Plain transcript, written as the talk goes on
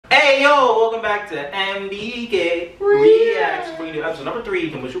welcome back to MBK Reacts, bringing you episode number 3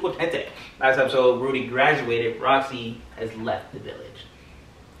 from Mushoku Tensei. Last episode, Rudy graduated, Roxy has left the village.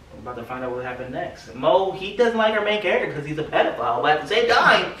 We're about to find out what happened next. Moe, he doesn't like our main character because he's a pedophile, but at the same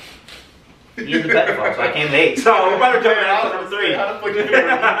time, he is a pedophile, so I can't hate. So we're about to jump into episode number 3. How the fuck you doing?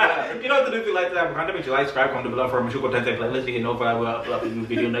 You know what to do if you like this type of content, make sure you like, subscribe, comment below for Mushoku Tensei playlist. You get notified when I upload a new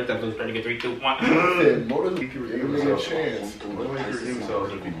video. Next episode is ready to get 3, 2, 1. Moe doesn't give you a chance. Moe doesn't give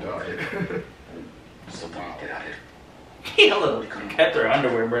himself if he died. He hella kept her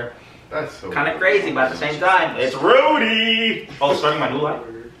underwear, bro. That's so kind of crazy, but at the same time, it's Rudy! Oh, starting my new life?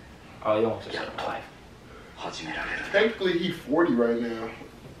 Oh, you almost started my life. Technically, he's 40 right now.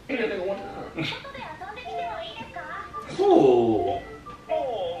 Hey, that nigga one time. Ooh.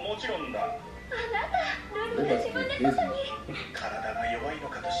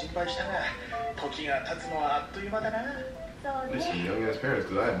 Listen, young ass parents,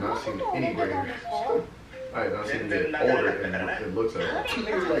 because I have not seen any graders. I have not seen them get older, and it looks like that. Two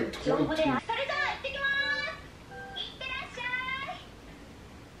niggas like 22.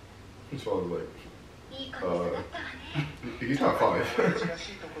 He's probably like, he's not 5.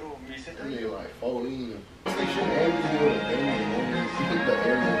 They like falling in. They should aim the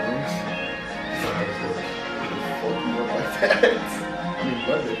aerial ones. Fuck you up like that. I mean,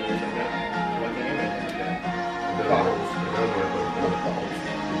 what they do is like that. Like the bottles.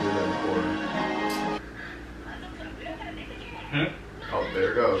 Oh,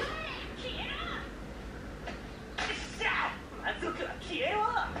 there it goes.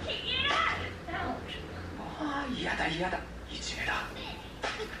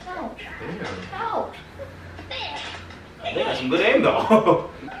 They got some good aim though. Whoa,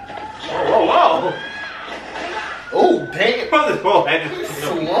 whoa, whoa. Oh, dang it. This ball had just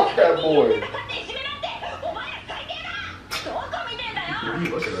swamp that boy.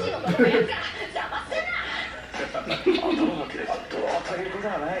 Look at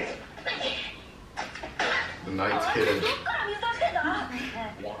that. The night's hidden.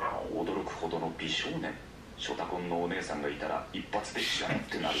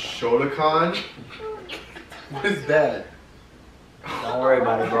 Shotokan? What is that? Don't worry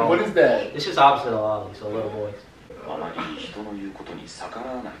about it, bro. What is that? It's just opposite of Ollie, so little boys. Why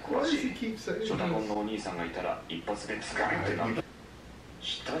does he keep saying this?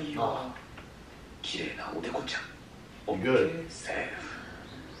 Oh. Good.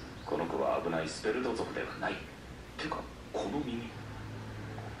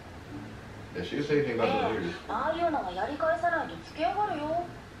 Yeah, she didn't say anything about the ears. How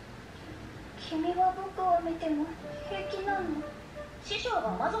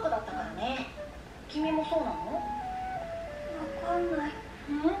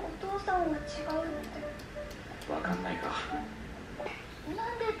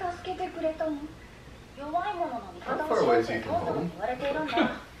far away is he from home? I think it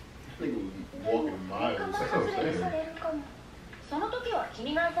was walking miles. That's what I'm saying.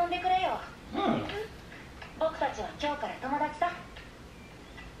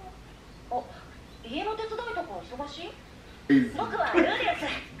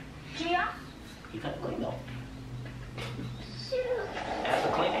 You kind of clean though. That's a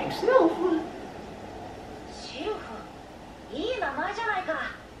clean name, Sylph.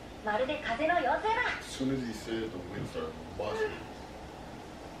 As soon as he said, the wind started busting.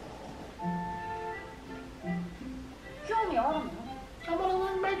 I want to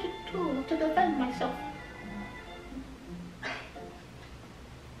learn magic too, to defend myself.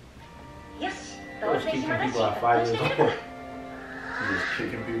 Just keeping people at 5 years old. He was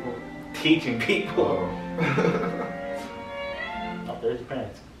kicking people? Teaching people. Oh. Oh, there's your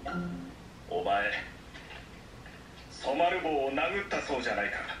parents. So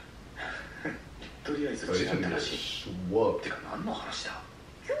he's gonna get swooped.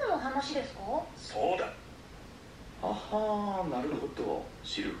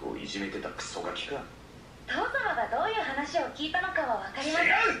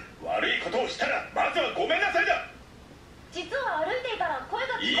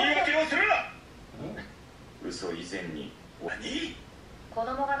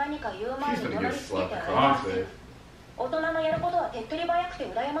 He's gonna get slapped across the face.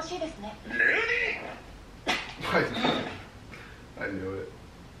 I knew it.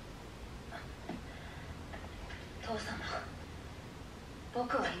 父様、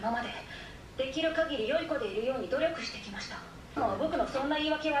僕は今までできる限り良い子でいるように努力してきました。もう僕のそんな言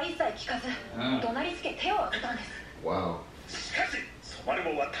い訳は一切聞かず、怒鳴りつけ手を挙げたんです。Wow. しかし、ソマル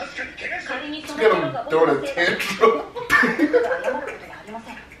ボは確かに怪我した。仮にその He's こと gonna が throw 僕 a のせいだ。 tantrum. 僕が謝ることはありま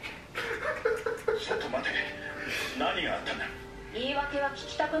せん。ちょっと待て。何があったんだ。言い訳は聞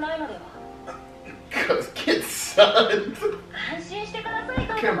きたくないのでは。Get son. I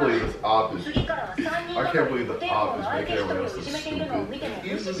can't believe this op is. I can't believe the op is making everyone else look stupid.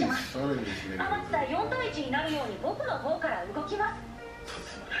 He's really son in this video.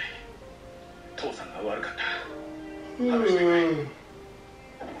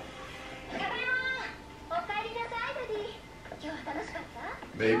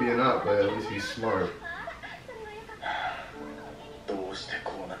 Maybe not, but at least he's smart. どうして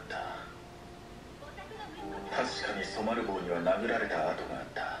こうなった。確かに染まる棒には殴られた跡があっ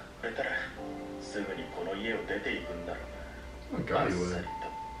た。触れたらすぐにこの家を出ていくんだろうな。あっさりと。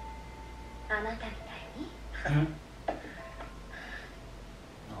あなたみたいに。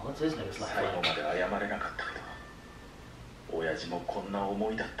最後まで謝れなかったけど、親父もこんな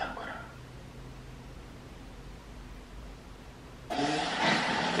思いだったのかな。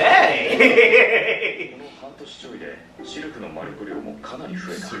Hey! この半年ちょいでシルクの魔力量もかなり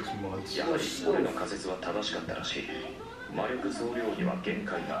増えた。やはり俺の仮説は正しかったらしい。魔力増量には限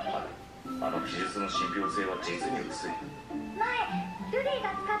界がある。あの技術の信憑性は実に薄い。前ルディ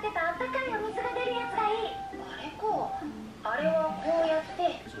が使ってたあったかいお水が出るやつがいい。あれか。あれはこうやっ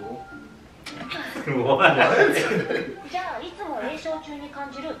てじゃあいつも詠唱中に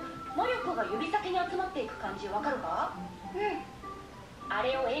感じる魔力が指先に集まっていく感じわかるか？うん。あ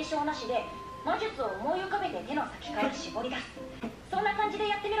れを詠唱なしで魔術を思い浮かべて手の先から絞り出す。そんな感じで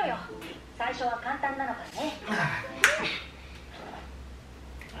やってみろよ。最初は簡単なのからね。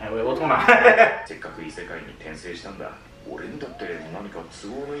せっかく異世界に転生したんだ。俺にだって何か都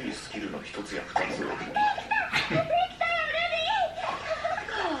合のいいスキルの一つや二つを。できたよルデ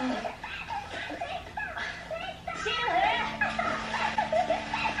ィ。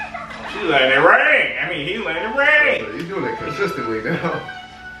She's letting it rain. I mean, he's letting it rain. He's doing it consistently now.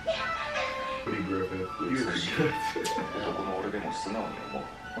 Pretty Griffin. He's good. 男の俺でも素直に思う。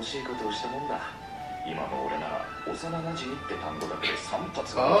欲しいことをしたもんだ。今の俺なら幼馴染って単語だけで3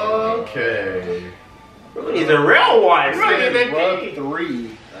発が。Okay. He's a real one. Rub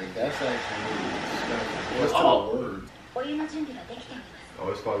 3. Like that's actually what's the word? お湯の準備ができています。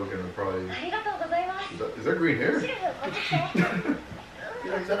Oh, it's probably gonna probably. ありがとうございます。Is that green hair? シルフ、こっち来て。Is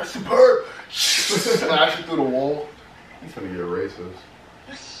that a superb? Slash it through the wall. He's gonna get racist.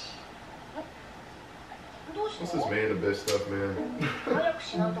 What's this man abyss stuff, man? 早く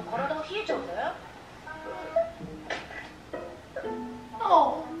しないと体が冷えちゃうぜ。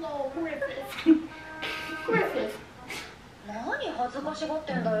Oh no, Griffith. Griffith. 何恥ずかしがっ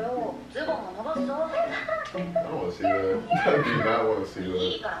てんだよ。ズボンが伸ばすぞ。I don't want to see that. I do not want to see that. い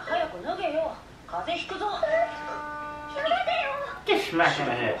いから早く脱げよ。風邪ひくぞ。 Get smacked in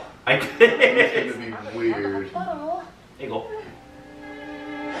the head. It's gonna be weird. There you go.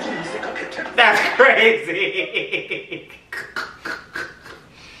 That's crazy.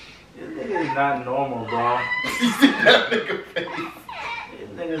 This nigga is not normal, bro. You see that nigga face? This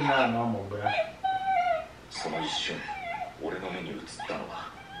nigga is not normal, bro. その一瞬、俺の目に映ったの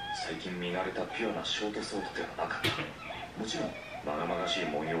は最近見慣れたピュアなショートソードではなかった。もちろん、まがまがしい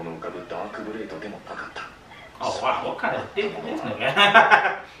文様の浮かぶダークブレードでもなかった。 Oh wow, what kind of dick is this nigga?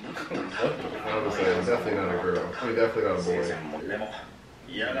 I would say definitely not a girl. I mean, definitely not a boy.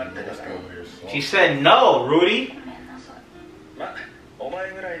 She said no, Rudy. ま、お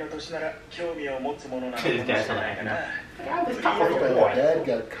前ぐらいの年なら興味を持つものなのかもしれないかな。 Dad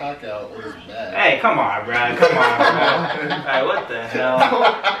got cock out on his back. Hey, come on, bro. Come on, bro. Hey, what the hell?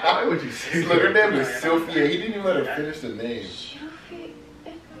 Why would you say that? Look, her name is Sylph. Yeah, he didn't even let her finish the name.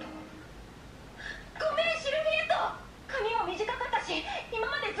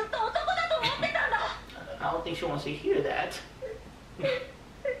 I don't think she wants to hear that.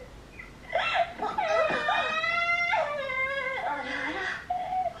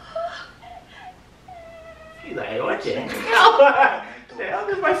 She's like, what the hell? The hell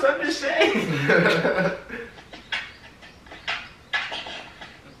did my son just say?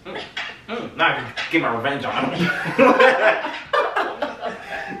 Now I can get my revenge on him.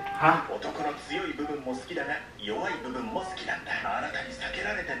 Huh? 男の強い部分も好きだが弱い部分も好きなんだ。あなたに避け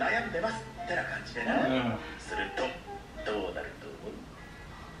られて悩んでますってな感じでな。するとどうなると思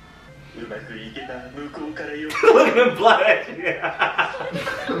う？うまくいけば向こうからよ。Look at him blush.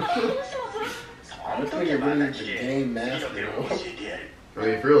 I'm thinking really the game master. I mean,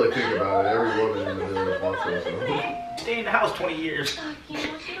 if you really think about it, every woman in the village wants this. Stay in the house 20 years.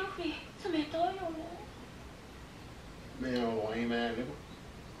 Man, oh, lame man.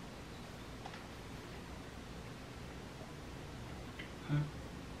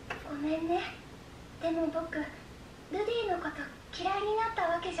 ごめんね。でも僕、ルディのこと嫌いになった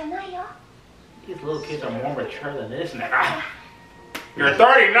わけじゃないよ。 These little kids are more mature than this nigga. You're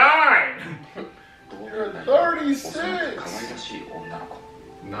 39! You're 36.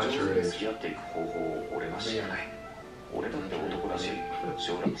 Not your age. し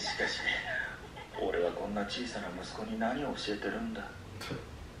かしね、俺はこんな小さな息子に何を教えてるんだ。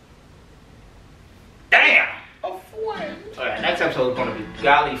 Damn! A friend. Alright, next episode is going to be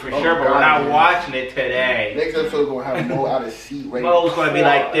golly for sure, but we're not watching it today. Next episode is going to have Mo out of seat. Mo's going to be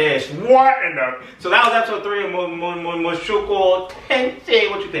like this. What in the... So that was episode 3 of Mushoku Tensei.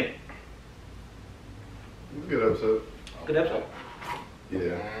 What you think? Good episode. Good episode.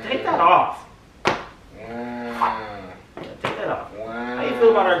 Yeah. Take that off. Take that off. How you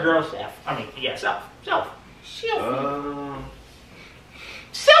feel about our girl, Sylph? I mean, yeah, Sylph.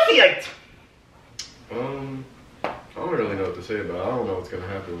 Sylphie! I don't really know what to say about it. I don't know what's gonna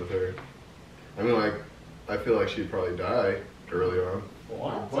happen with her. I mean, like, I feel like she'd probably die early on.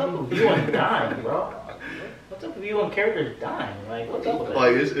 What's up with you on dying, bro? What's up with you on characters dying? Like, what's up with that?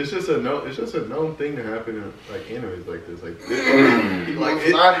 Like, it's just a known thing to happen in like animes like this. Like,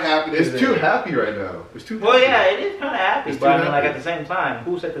 It's not happy. It's too happy right now. It's too. Well, happy. yeah, it is kind of happy, It's but I too mean, like happy. at the same time,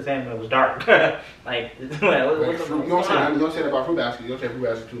 who said the same when it was dark? Like, what's You don't say that about Fruit Basket. You don't say Fruit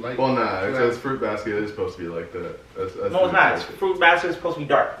Basket too late. Well, nah, it says Fruit Basket is supposed to be like that. That's No, it's not. Fruit Basket is supposed to be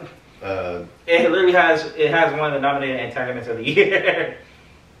dark. It literally has one of the nominated antagonists of the year.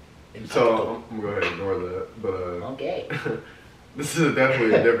 So I'm gonna go ahead and ignore that. But Okay. this is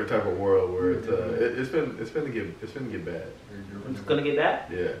definitely a different type of world where it's gonna get bad. It's gonna get that?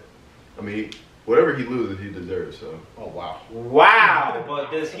 Yeah. I mean, whatever he loses, he deserves. So. Oh wow. Wow.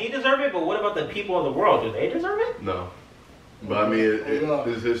 But does he deserve it? But what about the people of the world? Do they deserve it? No. But I mean, this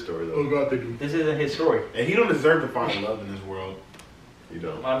is his story though. God, they do. This isn't his story. And he don't deserve to find love in this world. You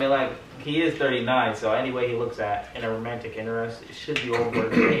don't. I mean, like, he is 39, so any way he looks at in a romantic interest, it should be over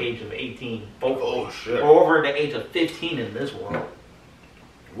the age of 18. Oh shit. Or over the age of 15 in this world.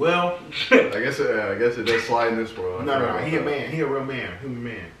 Well, I guess it does slide in this world. no, he a man. He a real man. Human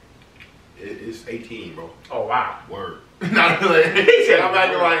man. It's 18, bro. Oh, wow. Word. Not like, He said I'm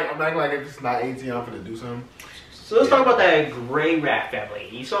acting word. like if it's not 18, I'm gonna do something. So let's talk about that gray rat family.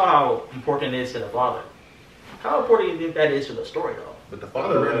 You saw how important it is to the father. How important do you think that is to the story, though? But the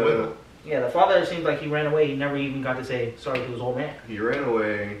father ran away. Though. Yeah, the father seems like he ran away. He never even got to say sorry to his old man. He ran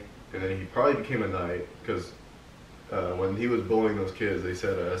away, and then he probably became a knight because when he was bullying those kids, they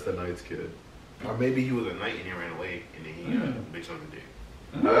said that's the knight's kid. Or maybe he was a knight and he ran away and then he made something dick.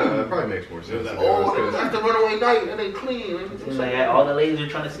 That probably makes more sense. Like, to be honest, oh, 'cause- that's the runaway knight. That ain't clean. It's like all the ladies are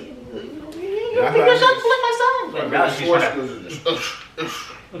trying to see him. You Yeah, think I you're thought- something like my son? Like, That she's Schwartz trying to-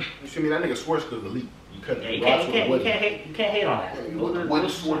 you see me? That nigga Schwartz goes elite. You cut Yeah, the you rocks can't with wood. hate on that. What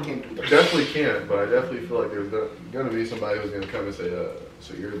sword came through? Definitely can't, but I definitely feel like there's gonna be somebody who's gonna come and say,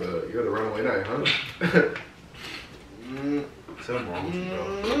 "So you're the runaway knight, huh?" Something wrong with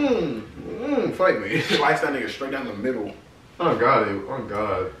you, bro. Fight me! Slice that nigga straight down the middle. Oh God!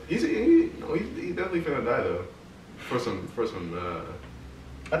 He definitely finna die though, for some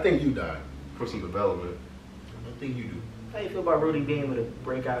I think you died. for some development. I think you do. How do you feel about Rudy being able to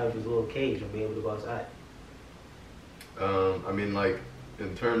break out of his little cage and be able to go outside? I mean, like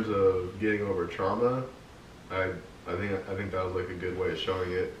in terms of getting over trauma, I think that was like a good way of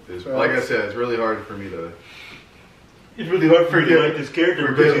showing it. Like I said, it's really hard for me to. It's really hard for you to like this character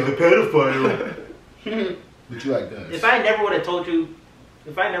because he's a pedophile. But you like that. If I never would have told you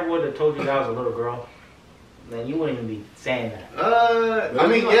that I was a little girl, then you wouldn't even be saying that. I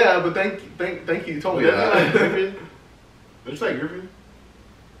mean, yeah, but thank you. You told me that. Griffin? Did you say Griffin?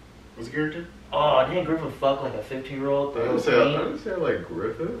 What's the character? Oh, didn't Griffin fuck like a 15-year-old? I didn't say like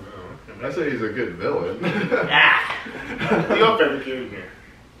Griffin. I said he's a good villain. Ah. What's your favorite character?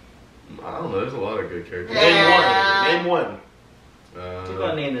 I don't know. There's a lot of good characters. Name one. Who's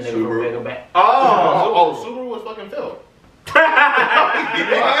gonna name the nigga from Subaru. Mega Man? Subaru was fucking Phil.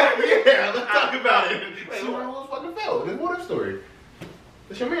 Yeah, let's talk about it. Subaru was fucking Phil. It's what if story.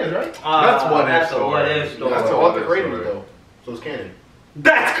 That's your man's, right? That's what if That's a story. what if story. That's a all what the if crazy story. though. So it's canon.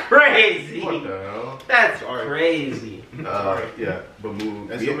 That's crazy. What the hell? That's Sorry. crazy. Yeah, but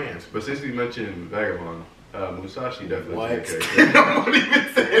That's your man's. But since we mentioned Vagabond, Musashi definitely What? is a good character. I won't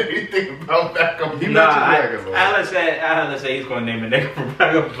even say anything about that. He Nah, mentioned I Vagabond. had to say he's gonna name a nigga from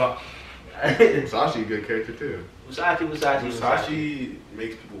Vagabond. Musashi, a good character too. Musashi. Musashi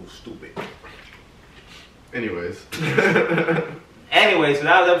makes people stupid. Anyways. Anyway, so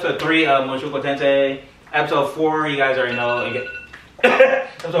that was episode 3 of Mushoku Tensei. Episode 4, you guys already know.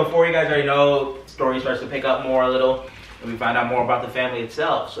 Episode 4, you guys already know. Story starts to pick up more a little, and we find out more about the family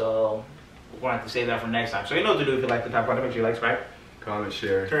itself. So we're going to have to save that for next time. So you know what to do if you like the top content. Make sure you like, subscribe. Comment,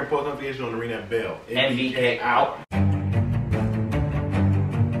 share. Turn post notifications on to ring that bell. MBK out.